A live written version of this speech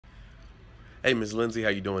Hey, Miss Lindsay, how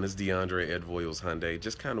you doing? It's DeAndre Ed Voiles Hyundai.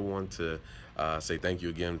 Just kind of want to say thank you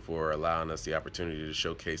again for allowing us the opportunity to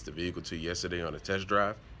showcase the vehicle to you yesterday on a test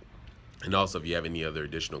drive. And also, if you have any other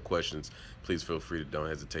additional questions, please feel free to don't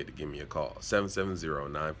hesitate to give me a call.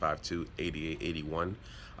 770-952-8881.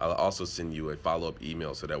 I'll also send you a follow-up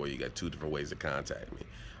email so that way you got two different ways to contact me.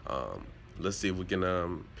 Um, let's see if we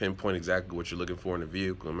can pinpoint exactly what you're looking for in the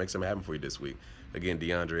vehicle and make something happen for you this week. Again,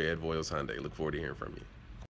 DeAndre Ed Voiles Hyundai. Look forward to hearing from you.